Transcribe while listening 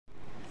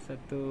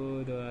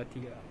Satu, dua,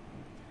 tiga.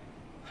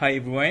 Hi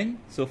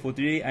everyone, so for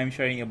today I'm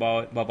sharing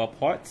about Baba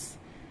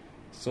pots.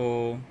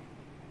 So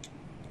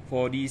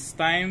for this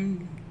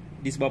time,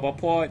 this Baba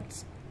pot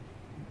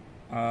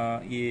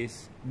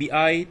is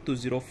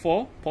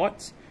BI204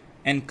 pots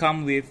and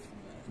come with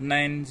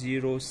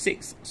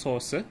 906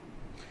 saucer.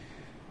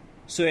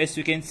 So as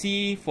you can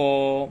see,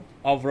 for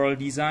overall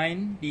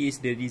design, this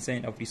is the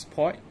design of this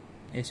pot.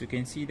 As you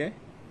can see there,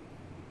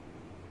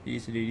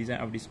 this is the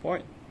design of this pot,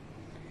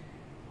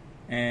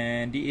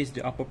 and this is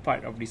the upper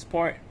part of this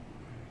pot,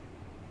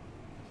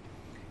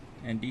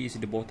 and this is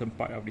the bottom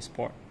part of this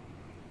pot.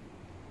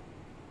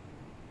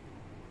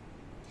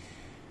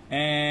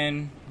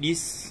 And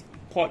this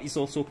pot is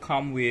also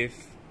come with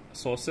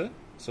saucer.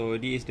 So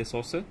this is the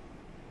saucer,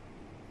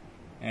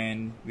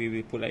 and we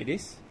will put like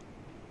this,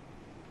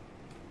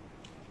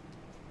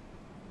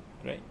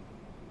 right?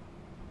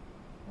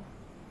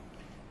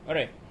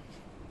 Alright,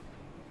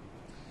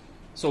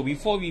 so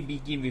before we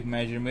begin with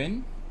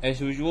measurement, as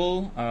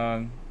usual,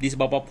 this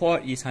Baba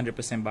pot is 100%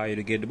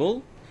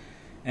 biodegradable,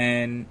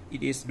 and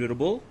it is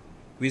durable,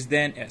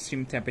 withstand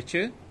extreme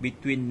temperature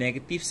between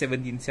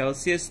 -17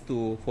 Celsius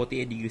to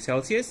 48 degrees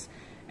Celsius,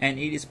 and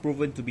it is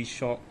proven to be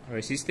shock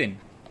resistant.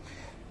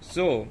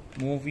 So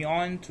moving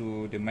on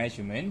to the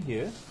measurement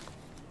here.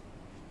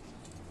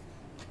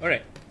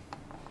 Alright,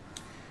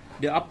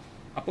 the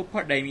upper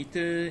part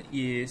diameter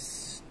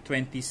is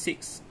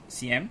 26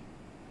 cm,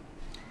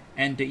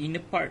 and the inner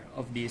part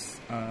of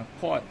this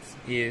pot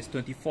is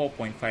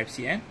 24.5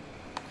 cm.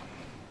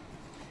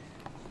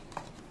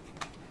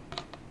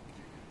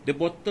 The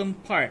bottom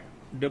part,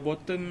 the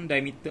bottom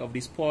diameter of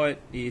this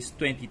pot is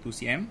 22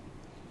 cm,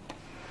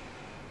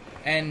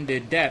 and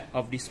the depth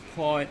of this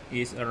pot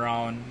is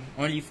around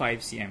only 5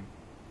 cm.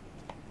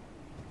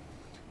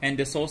 And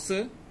the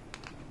saucer,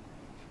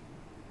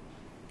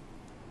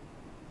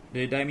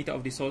 the diameter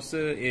of the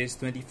saucer is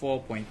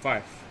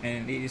 24.5,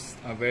 and it is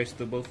very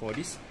suitable for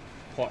these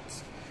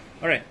pots.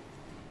 Alright,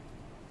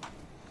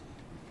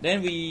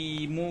 then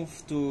we move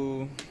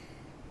to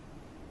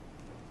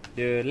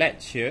the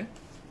latch here.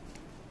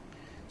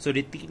 So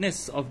the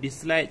thickness of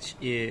this latch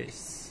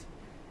is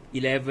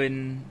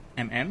 11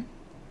 mm,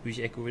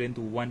 which is equivalent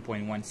to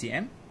 1.1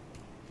 cm.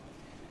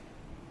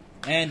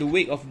 And the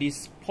weight of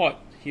this pot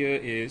here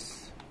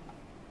is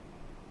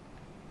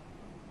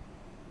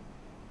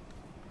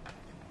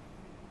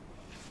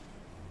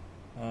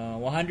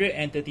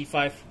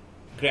 135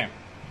 gram.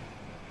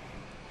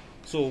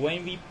 So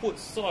when we put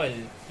soil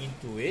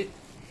into it,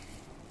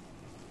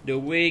 the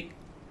weight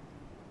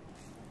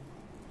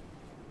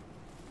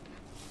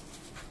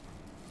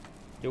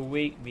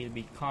will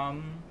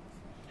become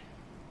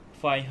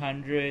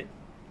 600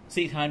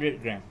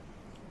 gram,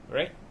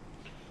 right?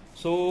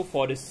 So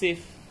for the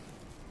safe,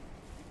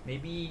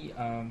 maybe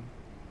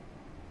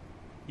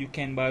you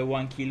can buy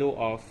 1 kilo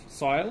of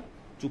soil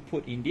to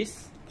put in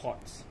this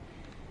pots.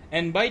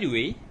 And by the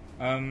way,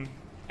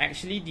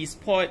 actually this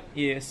pot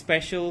is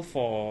special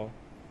for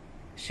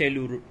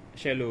shallow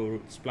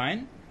roots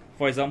plant.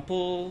 For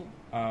example,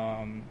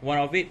 one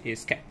of it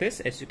is cactus,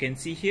 as you can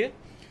see here.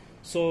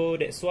 So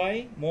that's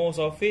why most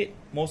of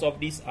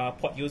these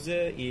pot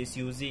user is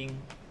using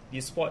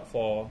this pot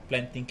for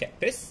planting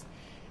cactus.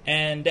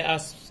 And there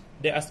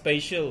are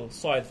special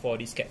soil for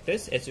this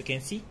cactus, as you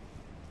can see.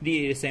 This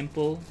is a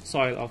sample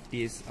soil of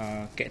this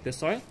cactus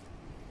soil.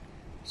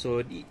 So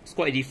it's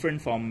quite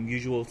different from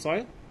usual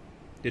soil,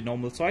 the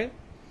normal soil.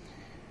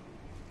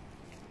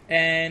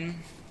 And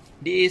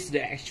this is the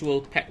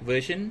actual packed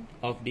version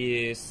of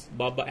this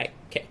Baba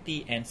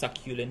cacti and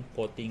succulent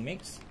potting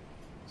mix.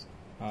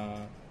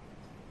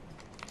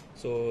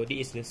 So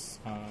this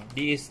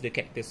is the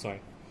cactus soil.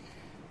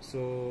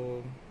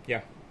 So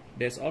yeah,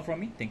 that's all from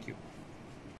me. Thank you.